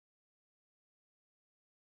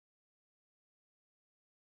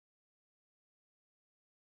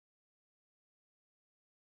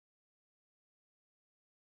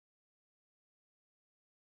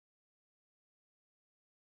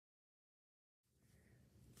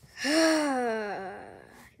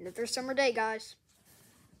Another summer day, guys.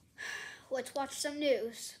 Let's watch some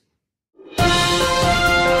news. Hi,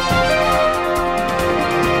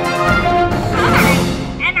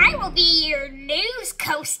 and I will be your news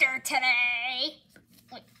coaster today.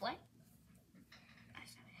 Wait, what?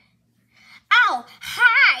 Oh,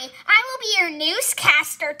 hi! I will be your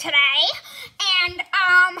newscaster today, and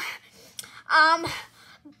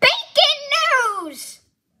bacon news.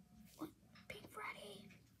 What? Big Freddy?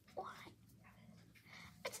 What?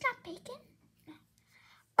 It's not bacon.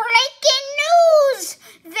 Breaking news!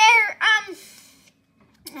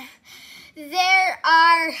 There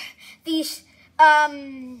are these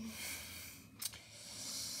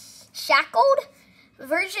shackled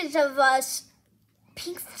versions of us.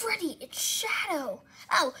 Pink Freddy, it's Shadow.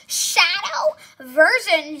 Oh, Shadow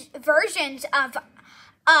versions of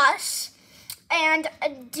us, and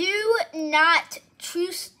do not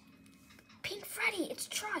choose Pink Freddy. It's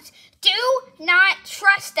trust. Do not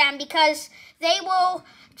trust them because they will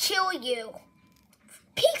kill you.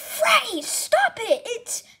 Pink Freddy, stop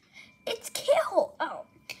it! It's kill. Oh,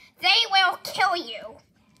 they will kill you.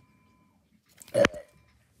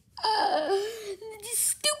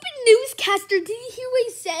 Stupid newscaster, did you hear what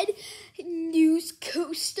he said? News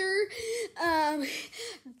coaster,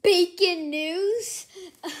 bacon news,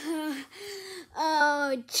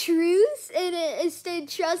 truth, and instead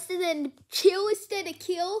trust, and then chill instead of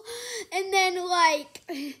kill, and then like,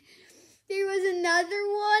 there was another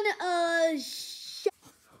one,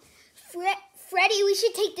 Freddy, we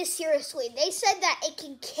should take this seriously. They said that it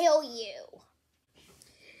can kill you.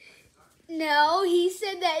 No, he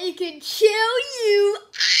said that it can chill you.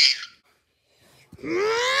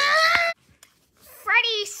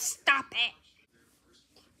 Freddy, stop it.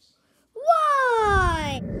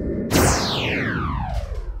 Why?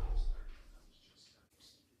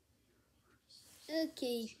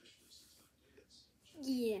 Okay.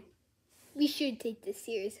 Yeah, we should take this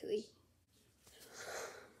seriously.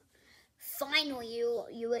 Finally,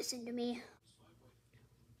 you listen to me.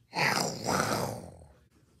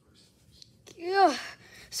 Yeah.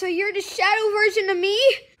 So you're the shadow version of me?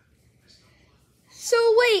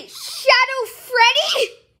 So wait, Shadow Freddy?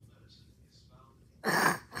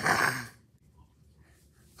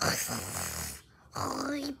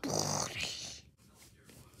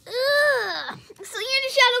 So you're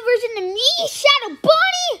the shadow version of me, Shadow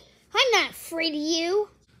Bunny? I'm not afraid of you.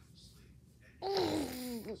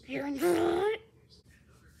 You're not.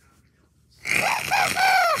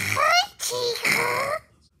 Hi, Chica.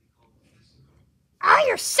 Oh,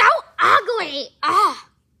 you're so ugly. Oh.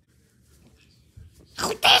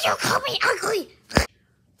 How dare you call me ugly?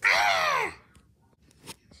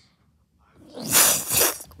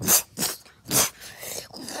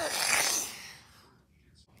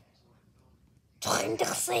 Time to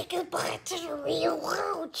say goodbye to the real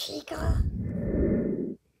world, Chica.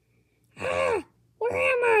 Where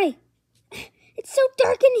am I? It's so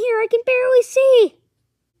dark in here, I can barely see.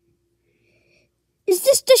 Is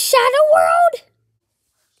this the shadow world?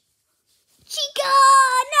 Chica,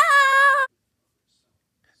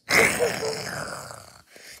 no!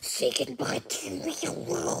 Say goodbye to the real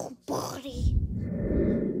world, buddy.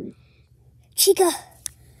 Chica,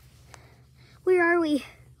 where are we?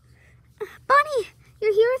 Bunny,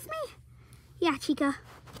 you're here with me? Yeah, Chica.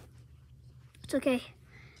 It's okay.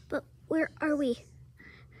 But where are we?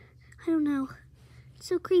 I don't know. It's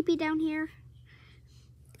so creepy down here.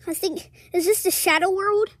 I think, is this the shadow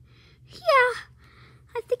world? Yeah,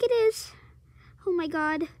 I think it is. Oh my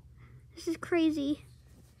god. This is crazy.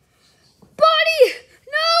 Buddy!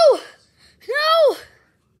 No! No!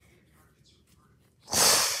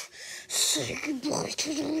 Say goodbye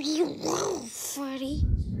to the real world, Freddy.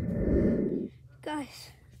 Guys,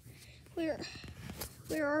 where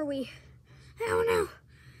are we? I don't know.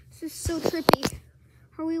 This is so trippy.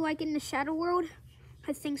 Are we like in the shadow world?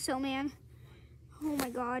 I think so, man. Oh my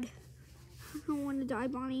god. I don't want to die,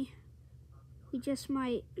 Bonnie. We just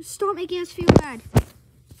might. Stop making us feel bad.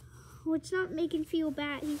 Well, it's not making feel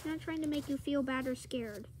bad. He's not trying to make you feel bad or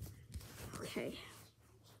scared. Okay.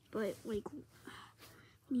 But, like,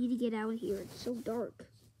 we need to get out of here. It's so dark.